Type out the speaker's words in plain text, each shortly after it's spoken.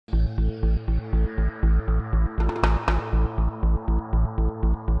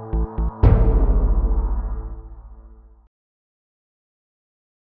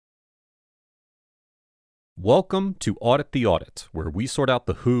Welcome to Audit the Audit, where we sort out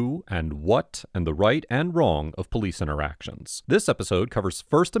the who and what and the right and wrong of police interactions. This episode covers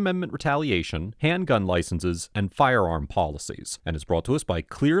First Amendment retaliation, handgun licenses, and firearm policies, and is brought to us by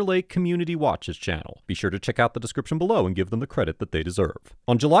Clear Lake Community Watch's channel. Be sure to check out the description below and give them the credit that they deserve.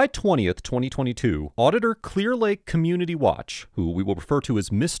 On July 20th, 2022, Auditor Clear Lake Community Watch, who we will refer to as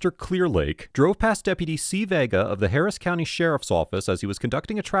Mr. Clear Lake, drove past Deputy C. Vega of the Harris County Sheriff's Office as he was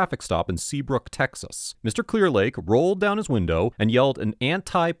conducting a traffic stop in Seabrook, Texas. Mr. Clear Lake rolled down his window and yelled an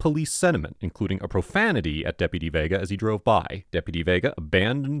anti-police sentiment, including a profanity at Deputy Vega as he drove by. Deputy Vega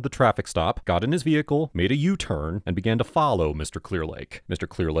abandoned the traffic stop, got in his vehicle, made a U-turn, and began to follow Mr. Clear Lake. Mr.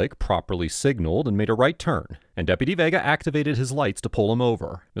 Clear Lake properly signaled and made a right turn, and Deputy Vega activated his lights to pull him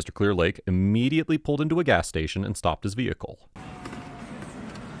over. Mr. Clear Lake immediately pulled into a gas station and stopped his vehicle.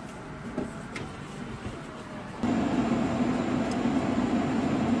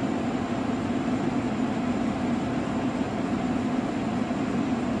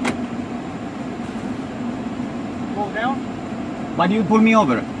 Roll it down? Why do you pull me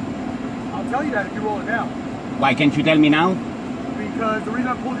over? I'll tell you that if you roll it down. Why can't you tell me now? Because the reason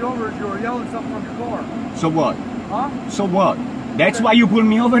I pulled you over is you were yelling something from your car. So what? Huh? So what? That's why you pull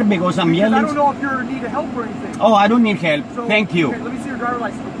me over, because I'm yelling? I don't know if you're in need of help or anything. Oh, I don't need help. So, Thank you. Okay, let me see your driver's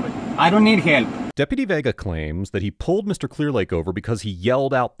license real quick. I don't need help. Deputy Vega claims that he pulled Mr. Clear Lake over because he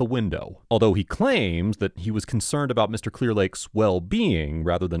yelled out the window, although he claims that he was concerned about Mr. Clear Lake's well-being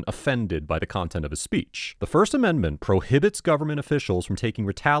rather than offended by the content of his speech. The First Amendment prohibits government officials from taking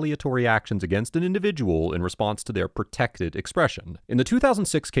retaliatory actions against an individual in response to their protected expression. In the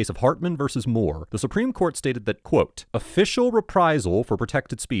 2006 case of Hartman versus Moore, the Supreme Court stated that, quote, official reprisal for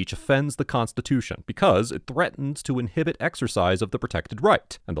protected speech offends the Constitution because it threatens to inhibit exercise of the protected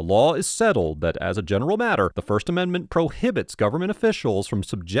right, and the law is settled that as a general matter, the First Amendment prohibits government officials from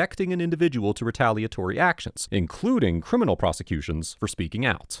subjecting an individual to retaliatory actions, including criminal prosecutions for speaking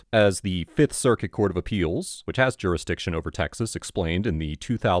out. As the Fifth Circuit Court of Appeals, which has jurisdiction over Texas, explained in the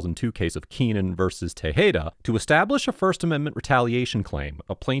 2002 case of Keenan versus Tejeda, to establish a First Amendment retaliation claim,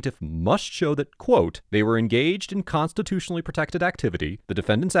 a plaintiff must show that, quote, they were engaged in constitutionally protected activity, the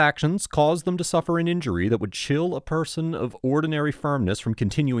defendant's actions caused them to suffer an injury that would chill a person of ordinary firmness from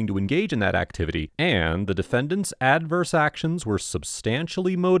continuing to engage in that activity, and the defendant's adverse actions were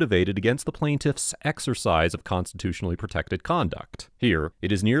substantially motivated against the plaintiff's exercise of constitutionally protected conduct. Here,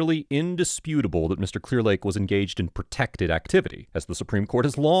 it is nearly indisputable that Mr. Clear Lake was engaged in protected activity, as the Supreme Court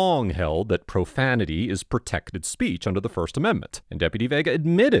has long held that profanity is protected speech under the First Amendment, and Deputy Vega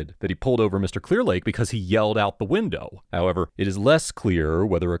admitted that he pulled over Mr. Clear Lake because he yelled out the window. However, it is less clear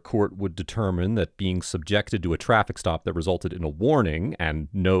whether a court would determine that being subjected to a traffic stop that resulted in a warning and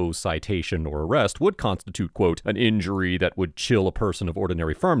no citation or arrest would constitute, quote, an injury that would chill a person of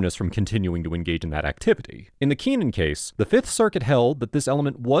ordinary firmness from continuing to engage in that activity. In the Keenan case, the Fifth Circuit held that this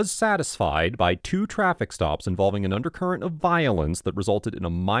element was satisfied by two traffic stops involving an undercurrent of violence that resulted in a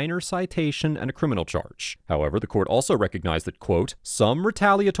minor citation and a criminal charge. However, the court also recognized that, quote, some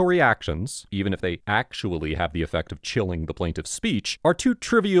retaliatory actions, even if they actually have the effect of chilling the plaintiff's speech, are too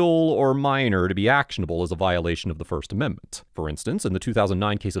trivial or minor to be actionable as a violation of the First Amendment. For instance, in the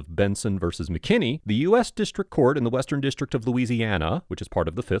 2009 case of Benson versus McKinney, the U.S. District Court in the Western District of Louisiana, which is part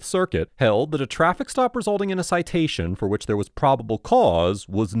of the Fifth Circuit, held that a traffic stop resulting in a citation for which there was probable cause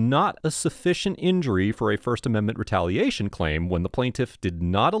was not a sufficient injury for a First Amendment retaliation claim when the plaintiff did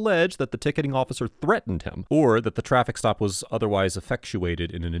not allege that the ticketing officer threatened him or that the traffic stop was otherwise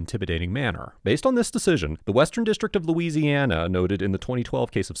effectuated in an intimidating manner. Based on this decision, the Western District of Louisiana noted in the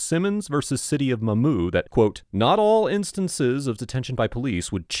 2012 case of Simmons versus City of Mamou that, quote, not all instances of detention by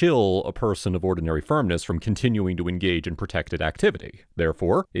police would chill a person of ordinary firmness from continuing to engage in protected activity.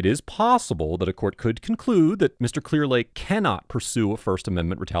 Therefore, it is possible that a court could conclude that Mr. Clear Lake cannot pursue a First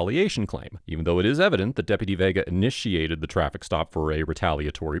Amendment retaliation claim, even though it is evident that Deputy Vega initiated the traffic stop for a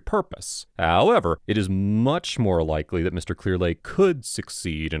retaliatory purpose. However, it is much more likely that Mr. Clear Lake could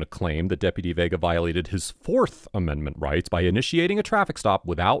succeed in a claim that Deputy Vega violated his Fourth Amendment rights by initiating a traffic stop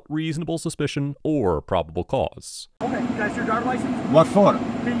without reasonable suspicion or probable cause. Okay, you guys your driver's license? What for?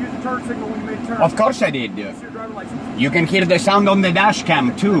 Can you use the turn signal when you made a turn? Of course I did. Your driver's license. You can hear the sound on the dash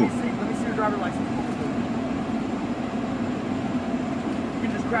cam, too. Let me see your driver's license. You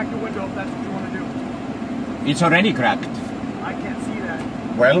can just crack the window if that's what you want to do. It's already cracked. I can't see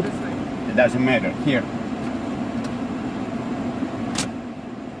that. Well, This thing. it doesn't matter. Here.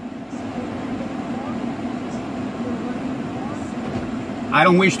 I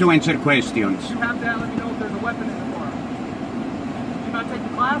don't wish to answer questions. You have to let me know if there's a weapon in the car. Did you not take the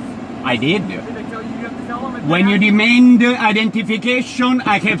class? I did. Did they tell you you have to tell them? When you demand identification,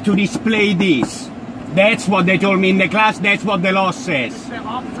 I have to display this. That's what they told me in the class. That's what the law says. If the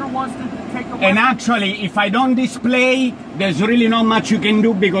officer wants to take the And actually, if I don't display, there's really not much you can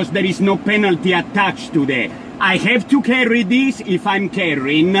do because there is no penalty attached to that. I have to carry this if I'm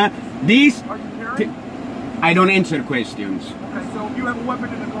carrying this. Are you carrying? I don't answer questions. Okay, so if you have a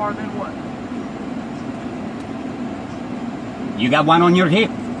weapon in the car, then what? You got one on your hip.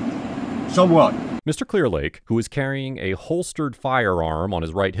 So what? Mr. Clearlake, who is carrying a holstered firearm on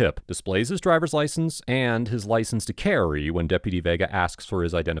his right hip, displays his driver's license and his license to carry when Deputy Vega asks for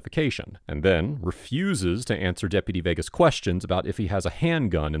his identification, and then refuses to answer Deputy Vega's questions about if he has a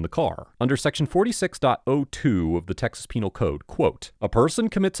handgun in the car. Under Section 46.02 of the Texas Penal Code, quote, "A person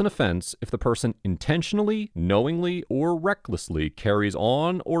commits an offense if the person intentionally, knowingly, or recklessly carries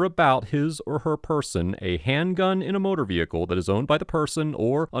on or about his or her person a handgun in a motor vehicle that is owned by the person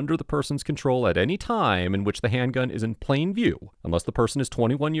or under the person's control at any time in which the handgun is in plain view, unless the person is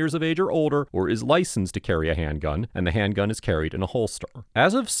 21 years of age or older or is licensed to carry a handgun, and the handgun is carried in a holster."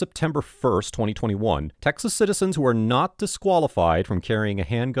 As of September 1st, 2021, Texas citizens who are not disqualified from carrying a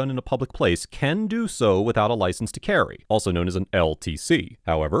handgun in a public place can do so without a license to carry, also known as an LTC.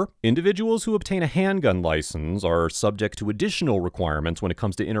 However, individuals who obtain a handgun license are subject to additional requirements when it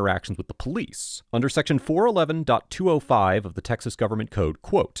comes to interactions with the police. Under Section 411.205 of the Texas Government Code,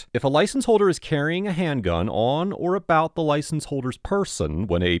 quote, "If a license holder is carrying a handgun on or about the license holder's person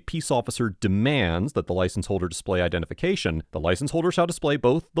when a peace officer demands that the license holder display identification, the license holder shall display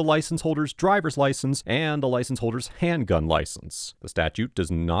both the license holder's driver's license and the license holder's handgun license." The statute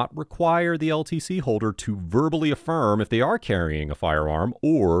does not require the LTC holder to verbally affirm if they are carrying a firearm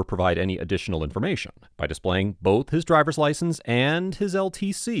or provide any additional information. By displaying both his driver's license and his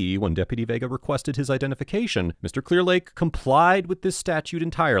LTC when Deputy Vega requested his identification, Mr. Clearlake complied with this statute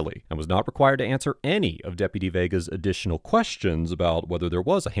entirely and was not required to answer any of Deputy Vega's additional questions about whether there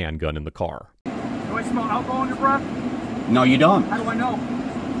was a handgun in the car. Do I smell alcohol in your breath? No, you don't. How do I know?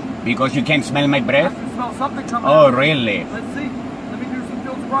 Because you can't smell my I breath? can smell something coming Oh, out. really? Let's see. Let me do some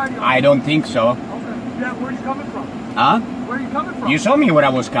field sobriety on I you. don't think so. Okay. Yeah, where are you coming from? Huh? Where are you coming from? You saw me where I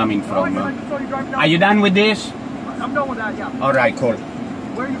was coming Oh, from. I just saw you driving down. Are you done with this? I'm done with that, yeah. All right, cool.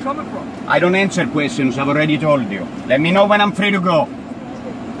 Where are you coming from? I don't answer questions. I've already told you. Let me know when I'm free to go.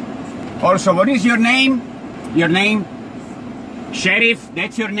 Also, what is your name? Your name? Sheriff?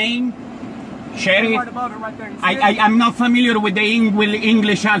 That's your name? Sheriff? Right above it, right there. You see it? I'm not familiar with the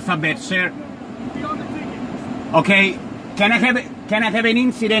English alphabet, sir. Be on the ticket. Okay. Can I have an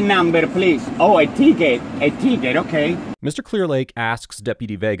incident number, please? Oh, a ticket. A ticket, okay. Mr. Clearlake asks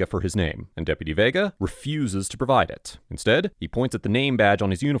Deputy Vega for his name, and Deputy Vega refuses to provide it. Instead, he points at the name badge on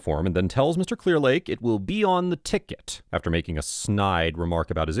his uniform and then tells Mr. Clearlake it will be on the ticket, after making a snide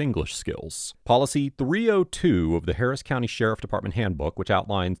remark about his English skills. Policy 302 of the Harris County Sheriff Department Handbook, which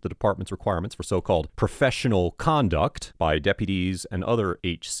outlines the department's requirements for so-called professional conduct by deputies and other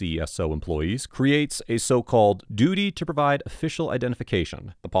HCSO employees, creates a so-called duty to provide official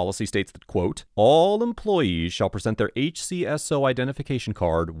identification. The policy states that, quote, "All employees shall present their HCSO identification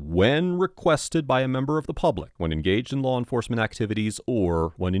card when requested by a member of the public, when engaged in law enforcement activities,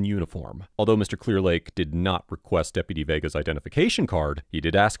 or when in uniform." Although Mr. Clearlake did not request Deputy Vega's identification card, he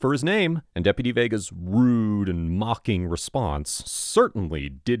did ask for his name, and Deputy Vega's rude and mocking response certainly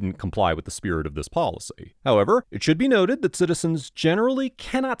didn't comply with the spirit of this policy. However, it should be noted that citizens generally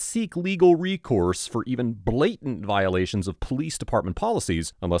cannot seek legal recourse for even blatant violations of police department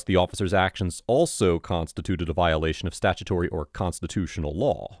policies unless the officer's actions also constituted a violation of statutory or constitutional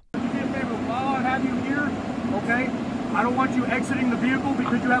law. Do me a favor, while I have you here, okay? I don't want you exiting the vehicle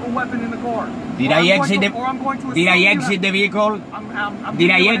because you have a weapon in the car. Did I exit the the vehicle? I'm Did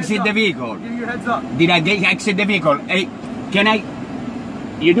I giving you a exit heads the up. vehicle? I'm giving you a heads up. Did I exit the vehicle? Hey, can I?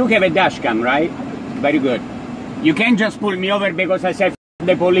 You do have a dash cam, right? Very good. You can't just pull me over because I said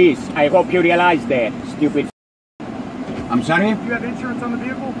the police. I hope you realize that, stupid. I'm sorry? You have insurance on the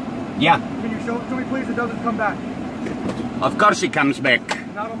vehicle? Yeah. Can you show it to me, please? It doesn't come back. Of course it comes back.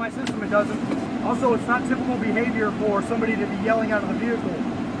 Not on my system, it doesn't. Also, it's not typical behavior for somebody to be yelling out of the vehicle.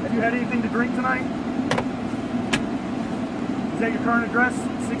 Have you had anything to drink tonight? Is that your current address,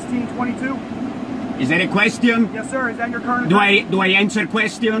 1622? Is that a question? Yes, sir. Is that your current address? Do I answer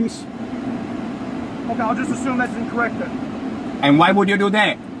questions? Okay, I'll just assume that's incorrect then. And why would you do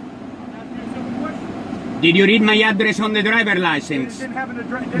that? I'm asking you a simple question. Did you read my address on the driver It license? didn't have an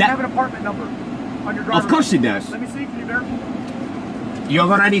address. It didn't have an apartment number on your driver's Of course it license. does. Let me see. Can you verify? You've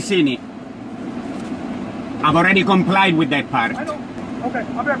already seen it. I've already complied with that part. I know. Okay,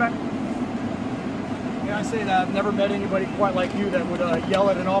 I'll be right back. Can I say that I've never met anybody quite like you that would yell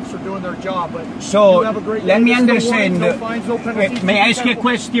at an officer doing their job, but So, you have a great let me understand. No fines, no penalties. May I ask you a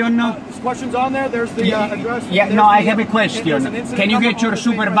question? This question's on there. There's the address. Yeah, There's no, I the- have a question. there's an incident Can you number get your on the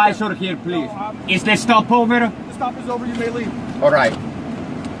thing right supervisor there. here, please? No, Is the stop over? the stop is over. You may leave. All right.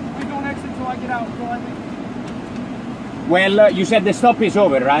 Please don't exit until I get out. Until I leave. Well, you said the stop is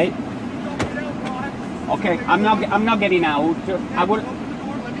over, right? Don't get out until I have to- Okay, I'm not getting out. I will. Open the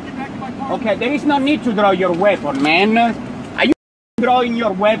door. Let me get back to my car. Okay, there is no need to draw your weapon, man. Are you drawing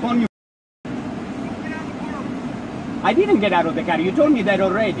your weapon? Get out of the car. I didn't get out of the car. You told me that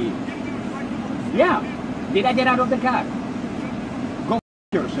already. Get into it right now. Yeah. Did I get out of the car? Go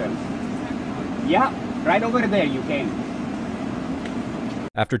yourself. Yeah, right over there you can.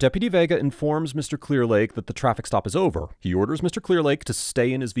 After Deputy Vega informs Mr. Clearlake that the traffic stop is over, he orders Mr. Clearlake to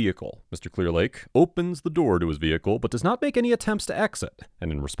stay in his vehicle. Mr. Clearlake opens the door to his vehicle but does not make any attempts to exit,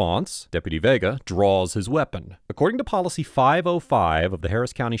 and in response, Deputy Vega draws his weapon. According to Policy 505 of the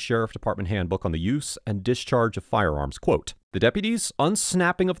Harris County Sheriff Department Handbook on the Use and Discharge of Firearms, quote, "The deputy's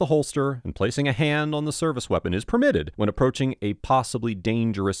unsnapping of the holster and placing a hand on the service weapon is permitted when approaching a possibly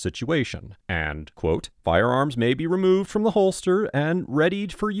dangerous situation, and, quote, firearms may be removed from the holster and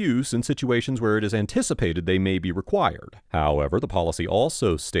readied for use in situations where it is anticipated they may be required. However, the policy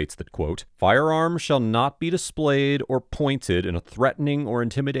also states that, quote, firearms shall not be displayed or pointed in a threatening or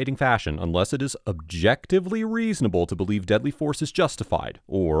intimidating fashion unless it is objectively reasonable to believe deadly force is justified,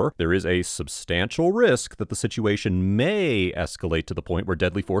 or there is a substantial risk that the situation may escalate to the point where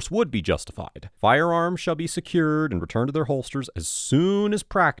deadly force would be justified. Firearms shall be secured and returned to their holsters as soon as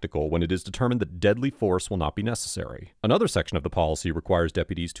practical when it is determined that deadly force will not be necessary." Another section of the policy requires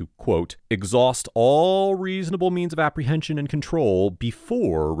deputies to, quote, exhaust all reasonable means of apprehension and control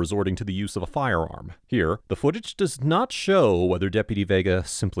before resorting to the use of a firearm. Here, the footage does not show whether Deputy Vega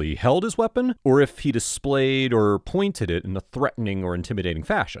simply held his weapon or if he displayed or pointed it in a threatening or intimidating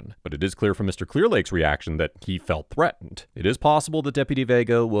fashion, but it is clear from Mr. Clearlake's reaction that he felt threatened. It is possible that Deputy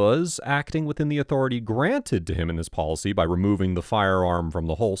Vega was acting within the authority granted to him in this policy by removing the firearm from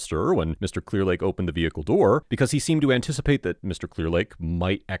the holster when Mr. Clearlake opened the vehicle door, because he seemed to anticipate that Mr. Clearlake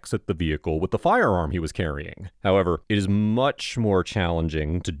might exit the vehicle with the firearm he was carrying. However, it is much more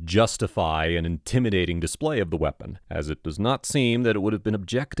challenging to justify an intimidating display of the weapon, as it does not seem that it would have been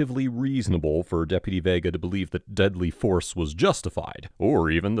objectively reasonable for Deputy Vega to believe that deadly force was justified, or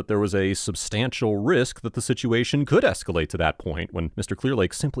even that there was a substantial risk that the situation could escalate to that point when Mr.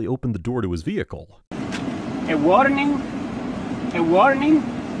 Clearlake simply opened the door to his vehicle. A warning? A warning?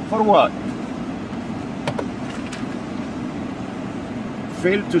 For what?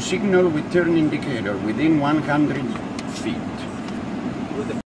 Failed to signal with turn indicator within 100 feet. Drew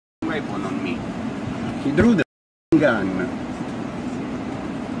the weapon on me. He drew the gun.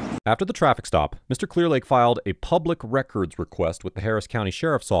 After the traffic stop, Mr. Clearlake filed a public records request with the Harris County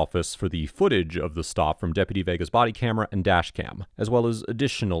Sheriff's Office for the footage of the stop from Deputy Vega's body camera and dash cam, as well as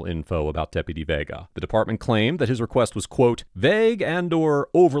additional info about Deputy Vega. The department claimed that his request was, quote, vague and/or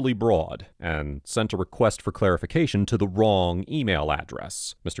overly broad, and sent a request for clarification to the wrong email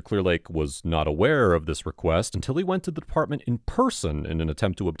address. Mr. Clearlake was not aware of this request until he went to the department in person in an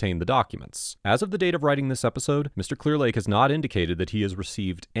attempt to obtain the documents. As of the date of writing this episode, Mr. Clearlake has not indicated that he has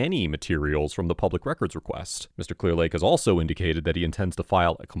received any materials from the public records request. Mr. Clearlake has also indicated that he intends to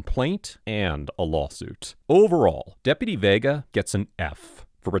file a complaint and a lawsuit. Overall, Deputy Vega gets an F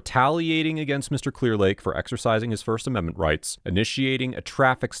for retaliating against Mr. Clearlake for exercising his First Amendment rights, initiating a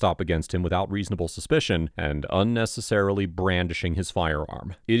traffic stop against him without reasonable suspicion, and unnecessarily brandishing his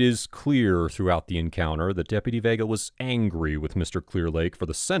firearm. It is clear throughout the encounter that Deputy Vega was angry with Mr. Clearlake for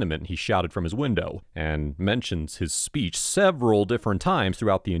the sentiment he shouted from his window, and mentions his speech several different times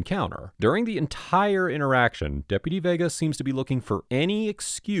throughout the encounter. During the entire interaction, Deputy Vega seems to be looking for any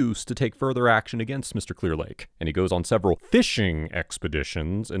excuse to take further action against Mr. Clearlake, and he goes on several fishing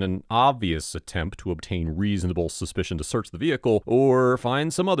expeditions in an obvious attempt to obtain reasonable suspicion to search the vehicle or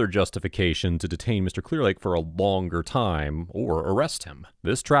find some other justification to detain Mr. Clearlake for a longer time or arrest him.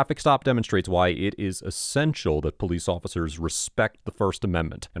 This traffic stop demonstrates why it is essential that police officers respect the First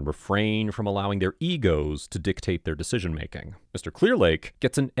Amendment and refrain from allowing their egos to dictate their decision-making. Mr. Clearlake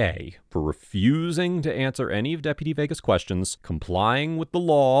gets an A for refusing to answer any of Deputy Vega's questions, complying with the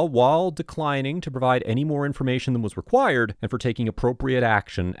law while declining to provide any more information than was required, and for taking appropriate action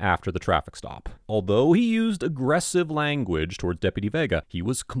interaction after the traffic stop. Although he used aggressive language towards Deputy Vega, he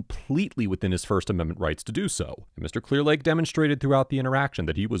was completely within his First Amendment rights to do so. And Mr. Clearlake demonstrated throughout the interaction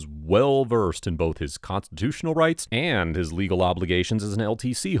that he was well versed in both his constitutional rights and his legal obligations as an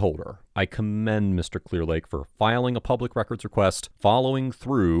LTC holder. I commend Mr. Clearlake for filing a public records request, following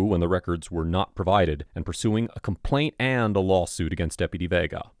through when the records were not provided, and pursuing a complaint and a lawsuit against Deputy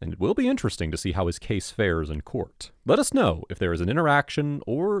Vega. And it will be interesting to see how his case fares in court. Let us know if there is an interaction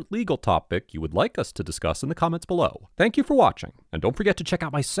or legal topic you would like us to discuss in the comments below. Thank you for watching, and don't forget to check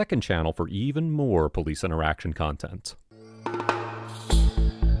out my second channel for even more police interaction content.